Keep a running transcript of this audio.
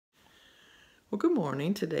Well, good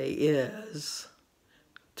morning. Today is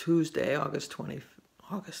Tuesday,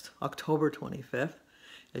 October 25th.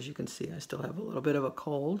 As you can see, I still have a little bit of a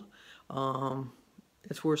cold.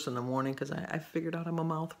 It's worse in the morning because I figured out I'm a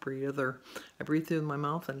mouth breather. I breathe through my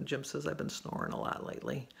mouth, and Jim says I've been snoring a lot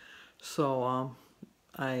lately. So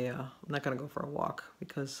I'm not going to go for a walk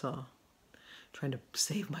because trying to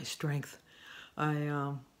save my strength.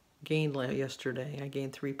 I gained yesterday. I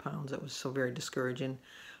gained 3 pounds. That was so very discouraging.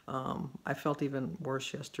 I felt even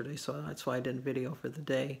worse yesterday, so that's why I didn't video for the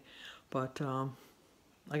day. But I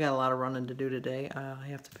got a lot of running to do today. I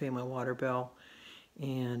have to pay my water bill,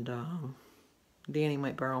 and Danny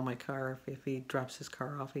might borrow my car. If he drops his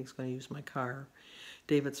car off, he's going to use my car.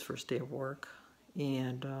 David's first day of work,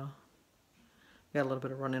 and got a little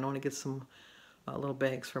bit of running. I want to get some little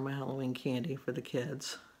bags for my Halloween candy for the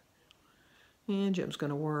kids. And Jim's going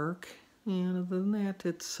to work. And other than that,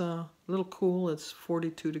 it's a little cool. It's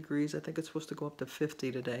 42 degrees. I think it's supposed to go up to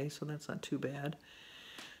 50 today, so that's not too bad.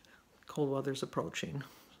 Cold weather's approaching.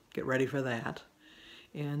 Get ready for that.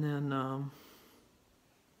 And then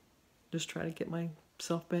just try to get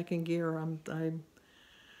myself back in gear. I don't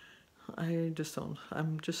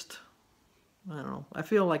know. I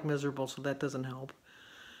feel like miserable, so that doesn't help.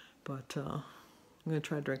 But I'm going to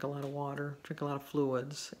try to drink a lot of water, drink a lot of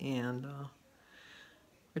fluids, and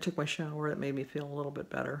I took my shower. It made me feel a little bit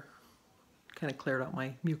better. Kind of cleared out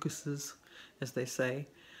my mucuses, as they say.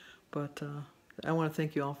 But I want to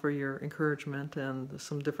thank you all for your encouragement and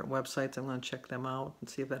some different websites. I'm going to check them out and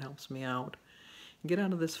see if that helps me out. Get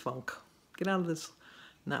out of this funk. Get out of this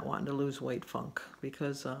not wanting to lose weight funk,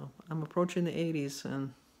 because I'm approaching the 80s,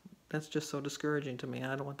 and that's just so discouraging to me.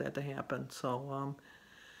 I don't want that to happen. So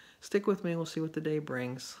stick with me. We'll see what the day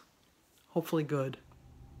brings. Hopefully good.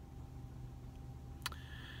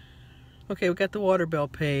 Okay, we got the water bill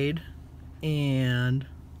paid, and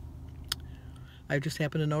I just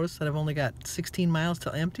happened to notice that I've only got 16 miles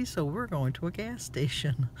till empty, so we're going to a gas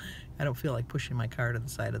station. I don't feel like pushing my car to the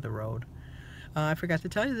side of the road. I forgot to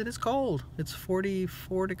tell you that it's cold. It's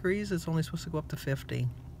 44 degrees. It's only supposed to go up to 50.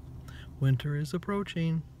 Winter is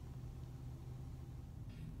approaching.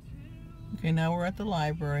 Okay, now we're at the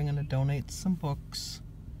library. I'm going to donate some books.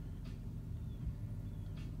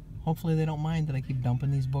 Hopefully they don't mind that I keep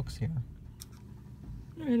dumping these books here.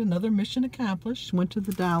 All right, another mission accomplished. Went to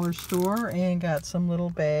the dollar store and got some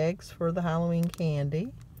little bags for the Halloween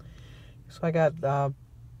candy. So I got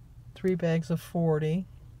 3 bags of 40.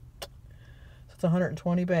 So it's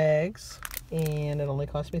 120 bags, and it only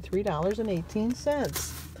cost me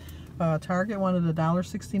 $3.18. Target wanted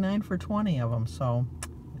 $1.69 for 20 of them, so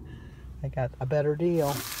I got a better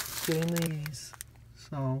deal getting these.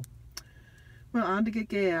 So, well, on to get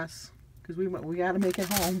gas, because we got to make it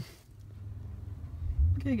home.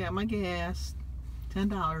 Okay, got my gas,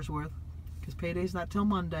 $10 worth, because payday's not till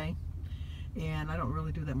Monday, and I don't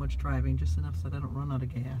really do that much driving, just enough so that I don't run out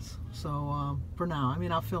of gas. So for now, I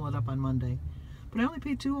mean, I'll fill it up on Monday, but I only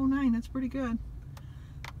paid $2.09. That's pretty good.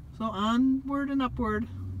 So onward and upward.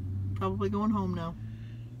 Probably going home now.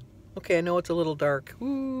 Okay, I know it's a little dark.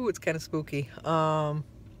 Ooh, it's kind of spooky. I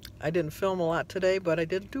didn't film a lot today, but I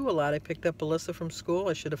did do a lot. I picked up Alyssa from school.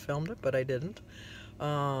 I should have filmed it, but I didn't.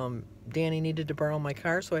 Danny needed to borrow my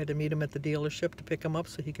car, so I had to meet him at the dealership to pick him up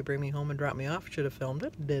so he could bring me home and drop me off. Should have filmed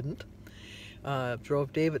it, didn't.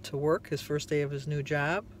 Drove David to work, his first day of his new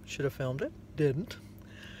job. Should have filmed it, didn't.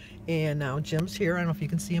 And now Jim's here. I don't know if you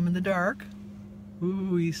can see him in the dark.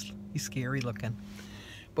 Ooh, he's scary looking.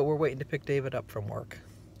 But we're waiting to pick David up from work.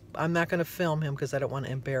 I'm not going to film him because I don't want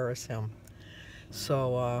to embarrass him.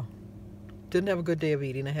 So, didn't have a good day of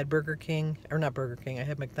eating. I had Burger King, or not Burger King, I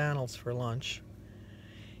had McDonald's for lunch.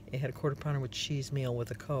 I had a quarter pounder with cheese meal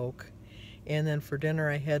with a Coke. And then for dinner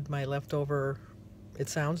I had my leftover, it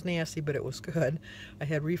sounds nasty, but it was good. I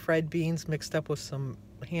had refried beans mixed up with some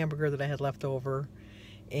hamburger that I had left over,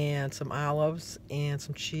 and some olives, and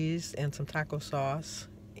some cheese, and some taco sauce,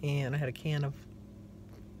 and I had a can of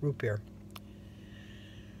root beer.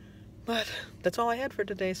 But that's all I had for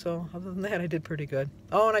today, so other than that, I did pretty good.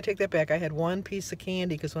 Oh, and I take that back. I had 1 piece of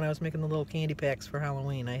candy, because when I was making the little candy packs for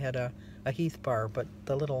Halloween, I had a Heath bar, but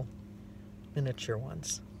the little miniature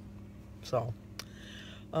ones. So,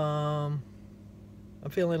 I'm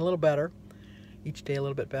feeling a little better. Each day a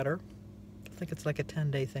little bit better. I think it's like a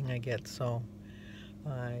 10-day thing I get, so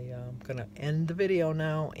I'm going to end the video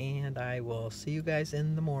now, and I will see you guys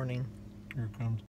in the morning. Here it comes.